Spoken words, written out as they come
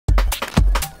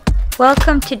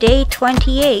Welcome to day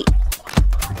 28.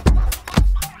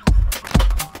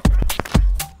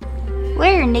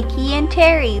 We're Nikki and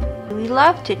Terry. We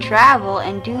love to travel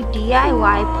and do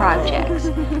DIY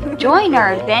projects. Join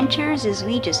our adventures as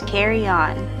we just carry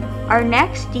on. Our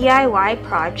next DIY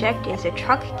project is a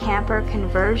truck camper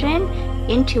conversion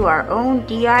into our own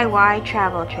DIY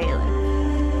travel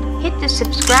trailer. Hit the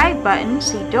subscribe button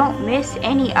so you don't miss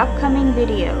any upcoming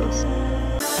videos.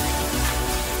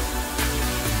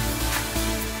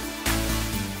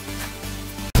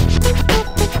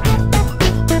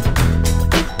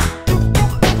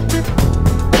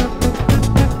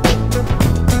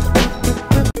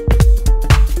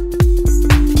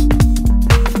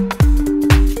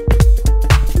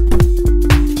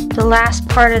 The last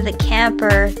part of the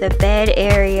camper, the bed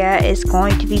area, is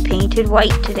going to be painted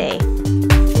white today.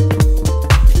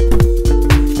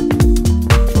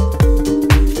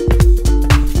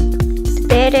 The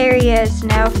bed area is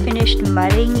now finished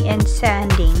mudding and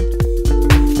sanding.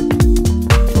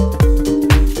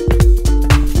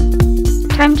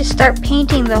 Time to start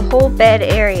painting the whole bed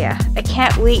area. I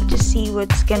can't wait to see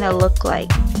what it's gonna look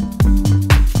like.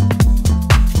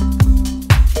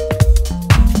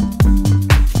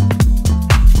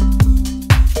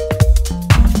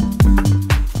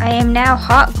 I am now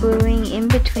hot gluing in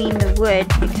between the wood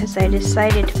because I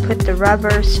decided to put the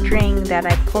rubber string that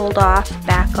I pulled off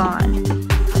back on.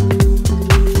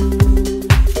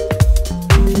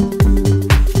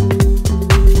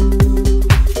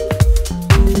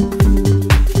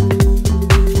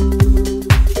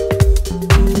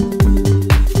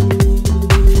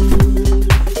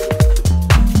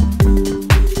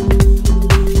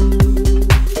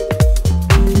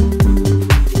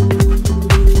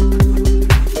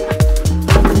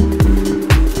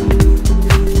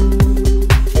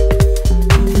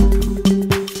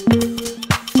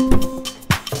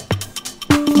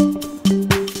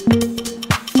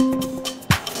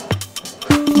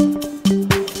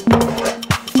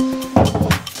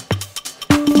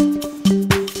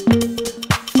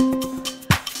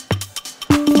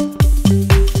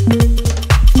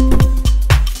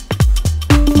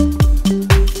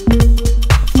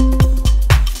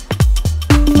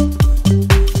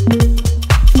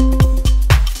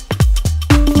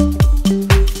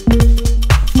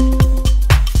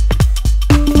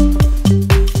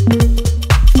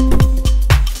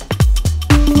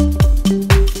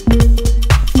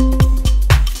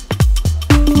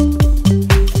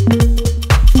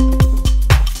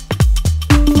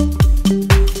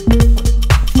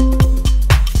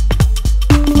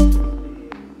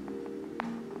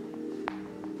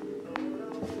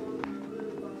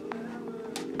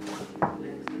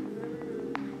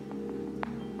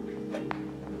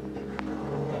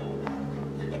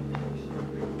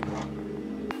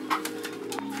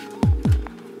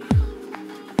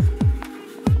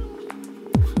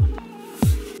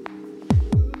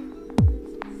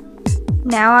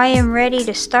 Now I am ready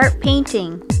to start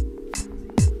painting.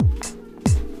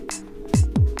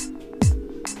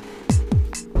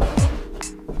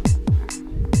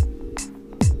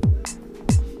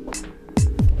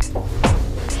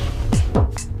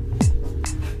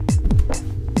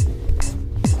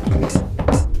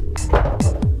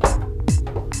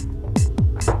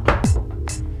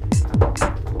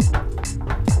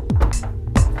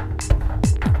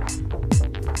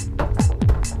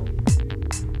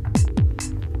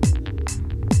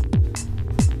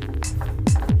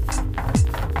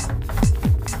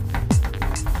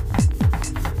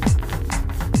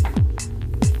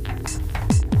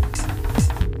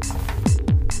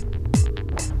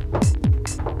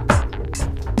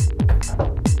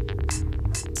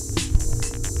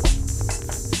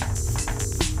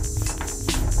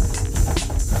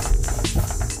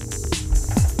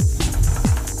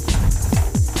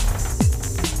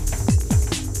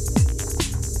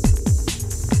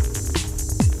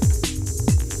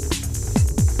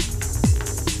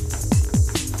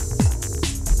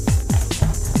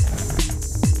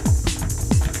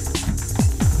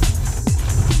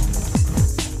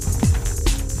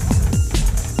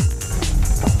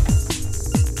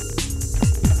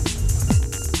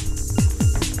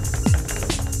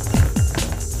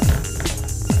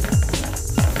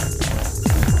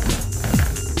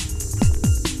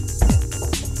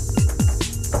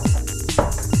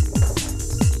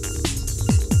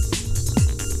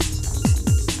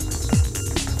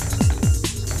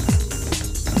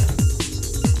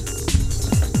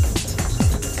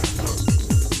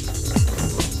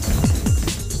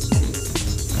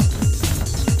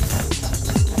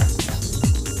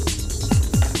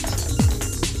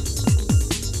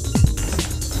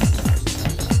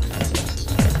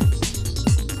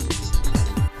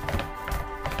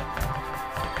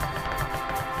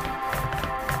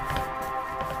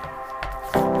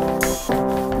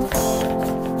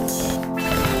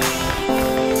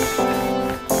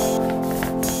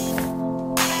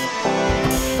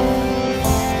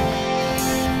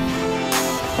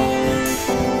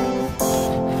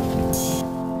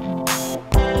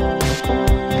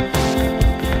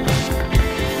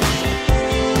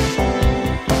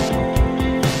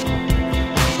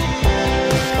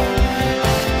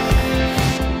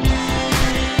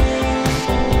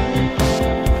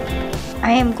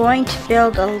 am going to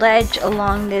build a ledge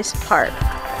along this part.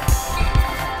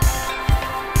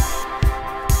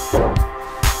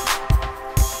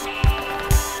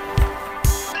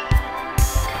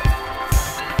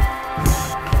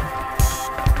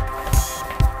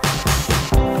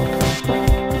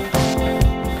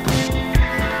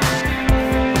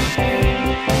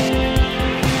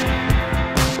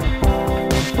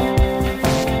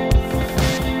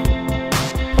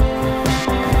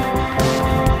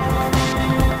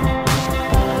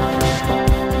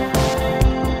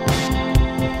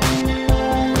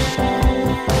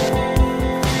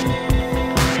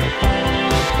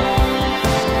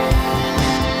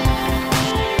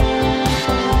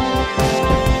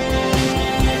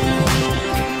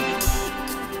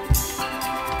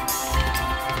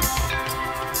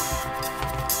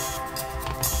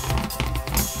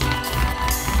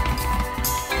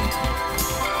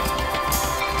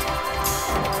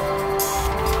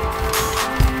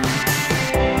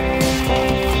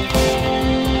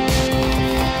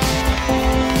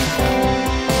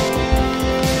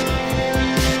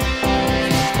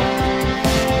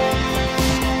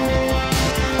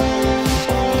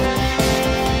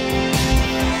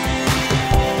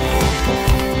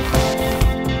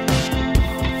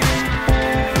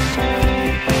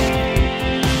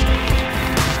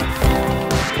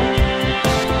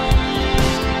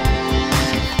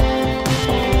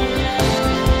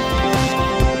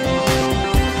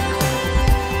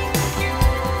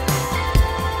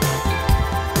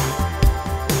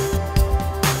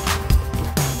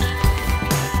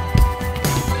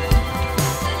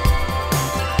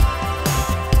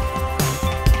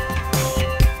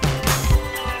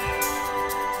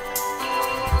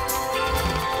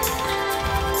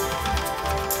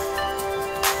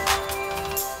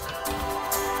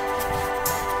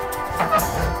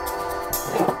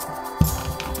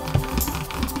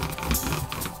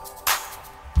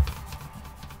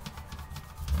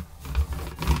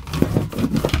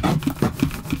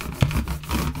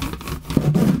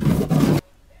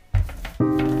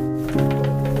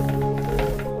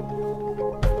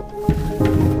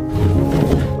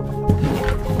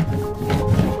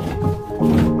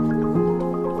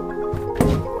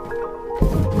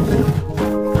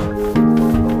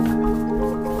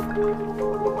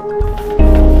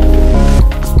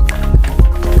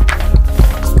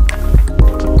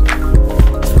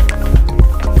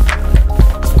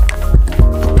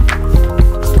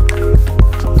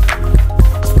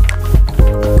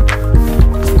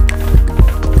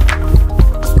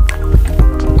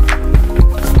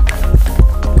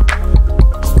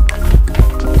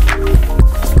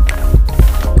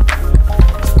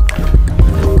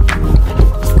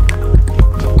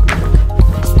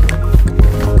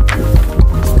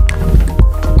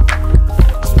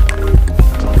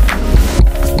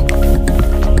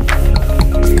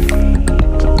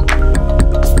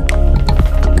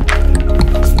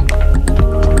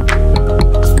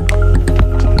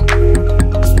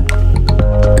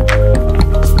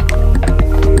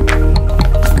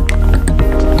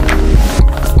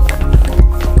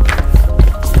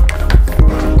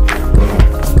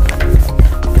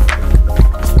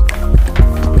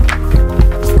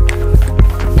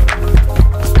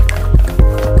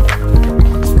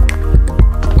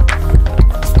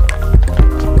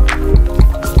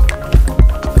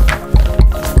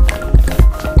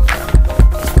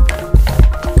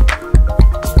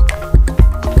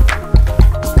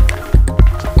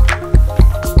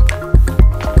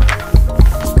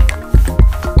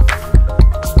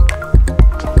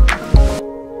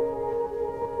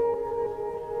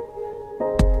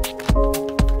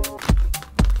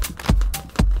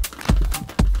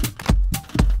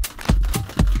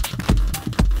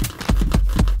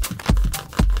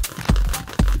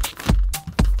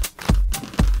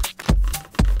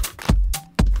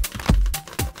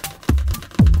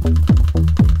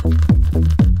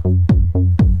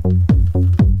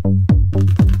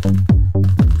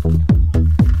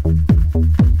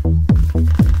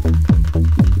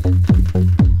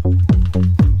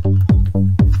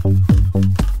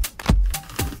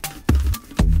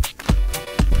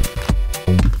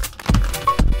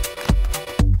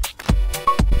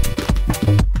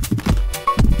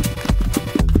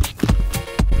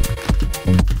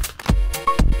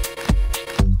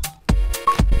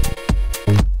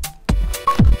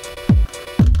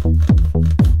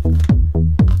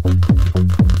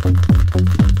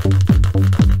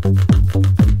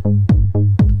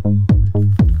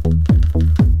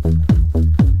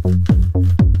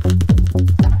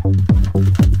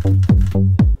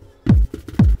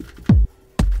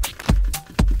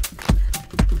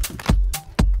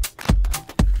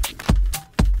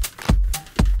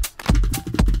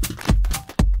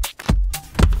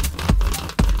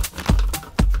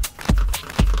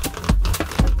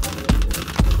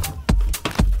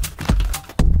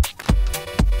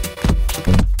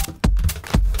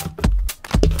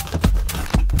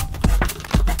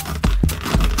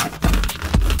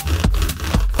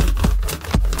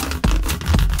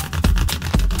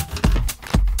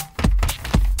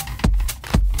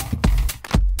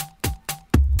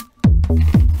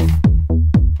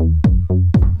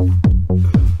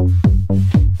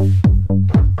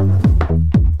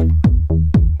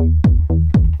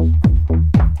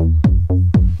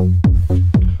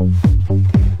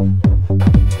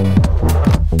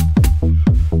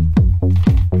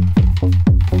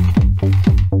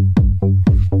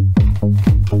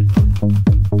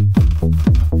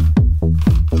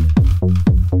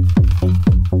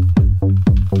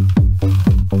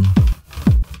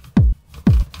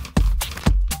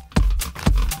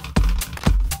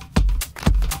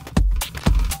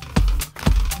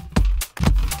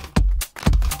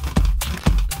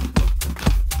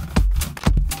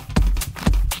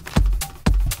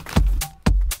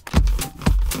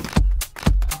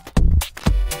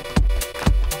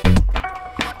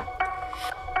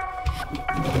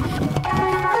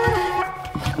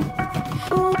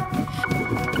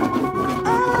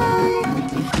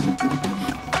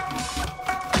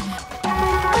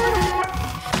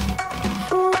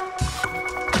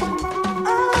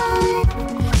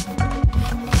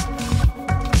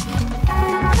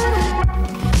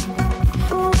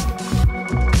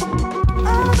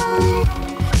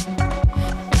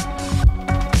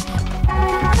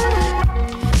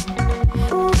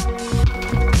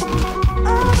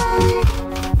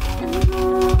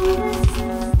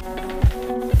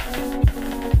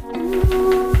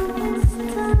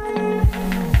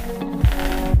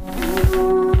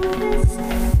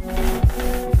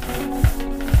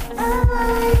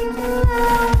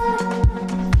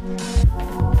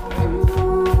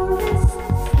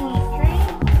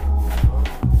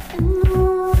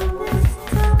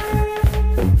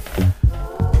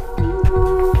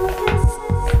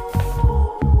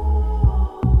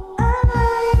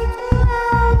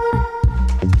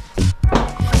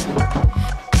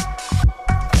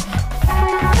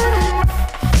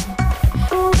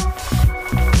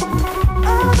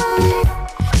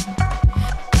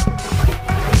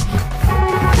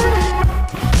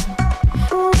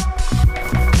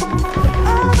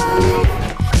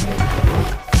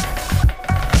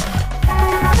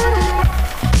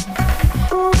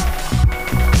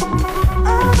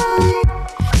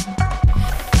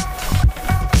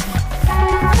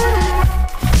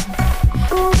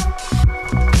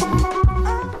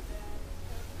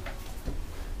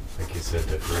 you said,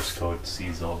 the first coat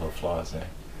sees all the flaws, eh?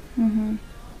 Mm-hmm.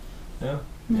 Yeah.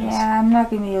 Yeah, I'm not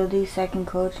going to be able to do second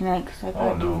coat tonight because I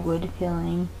got to do wood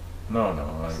filling.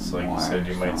 No, it's like you said,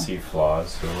 you might see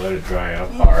flaws, so let it dry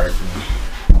up hard,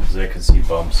 because I can see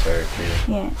bumps there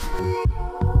too. Yeah.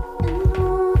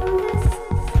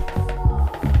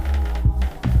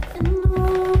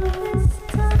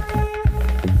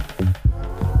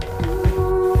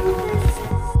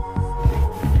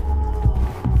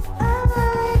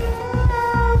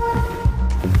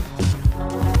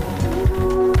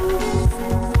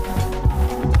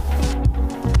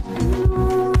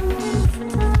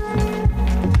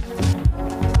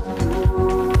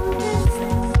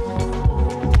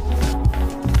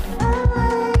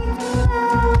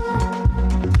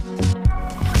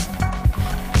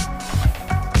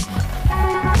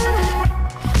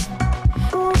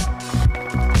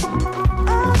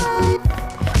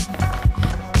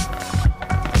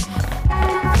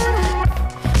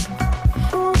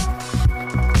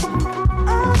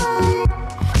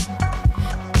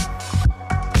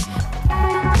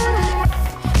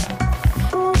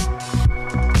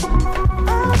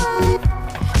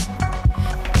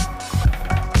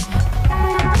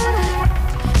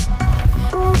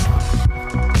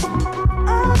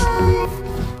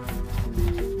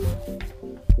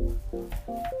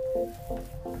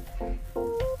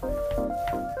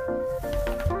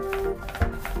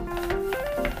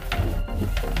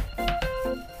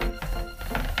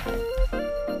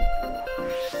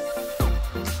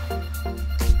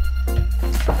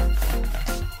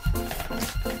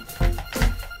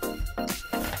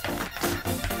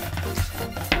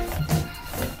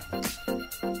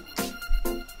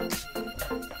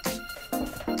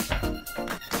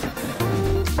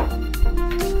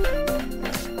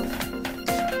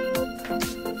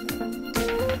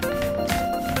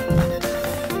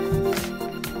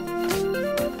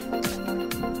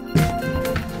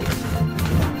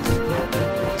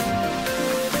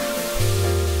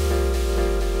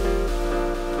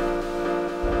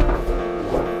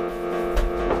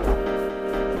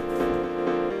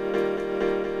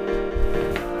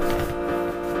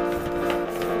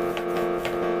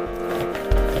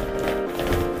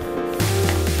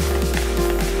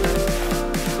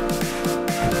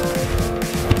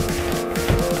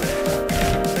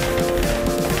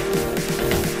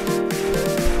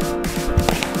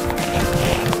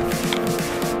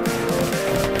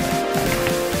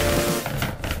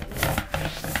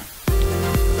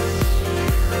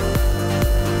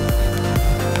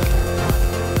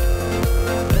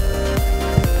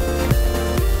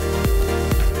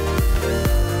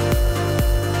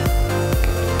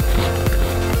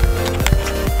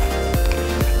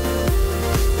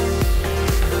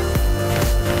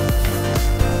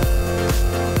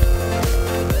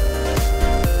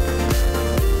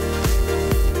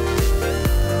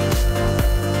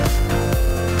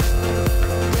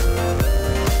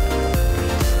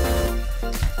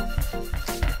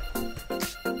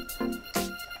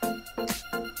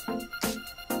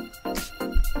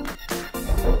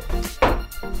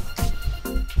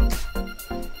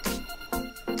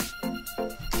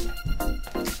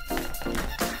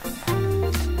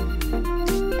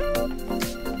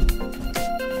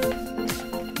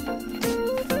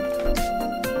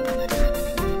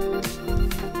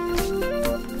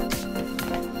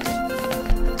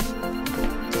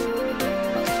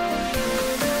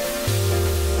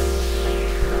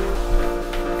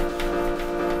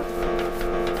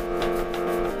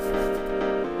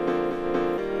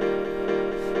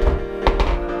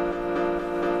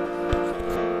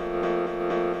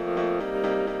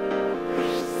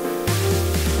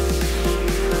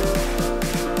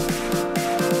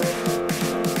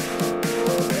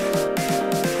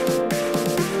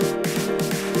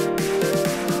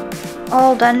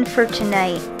 All done for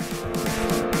tonight.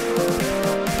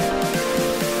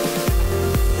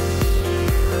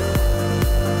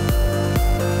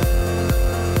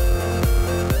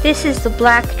 This is the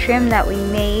black trim that we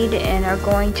made and are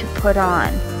going to put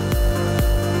on.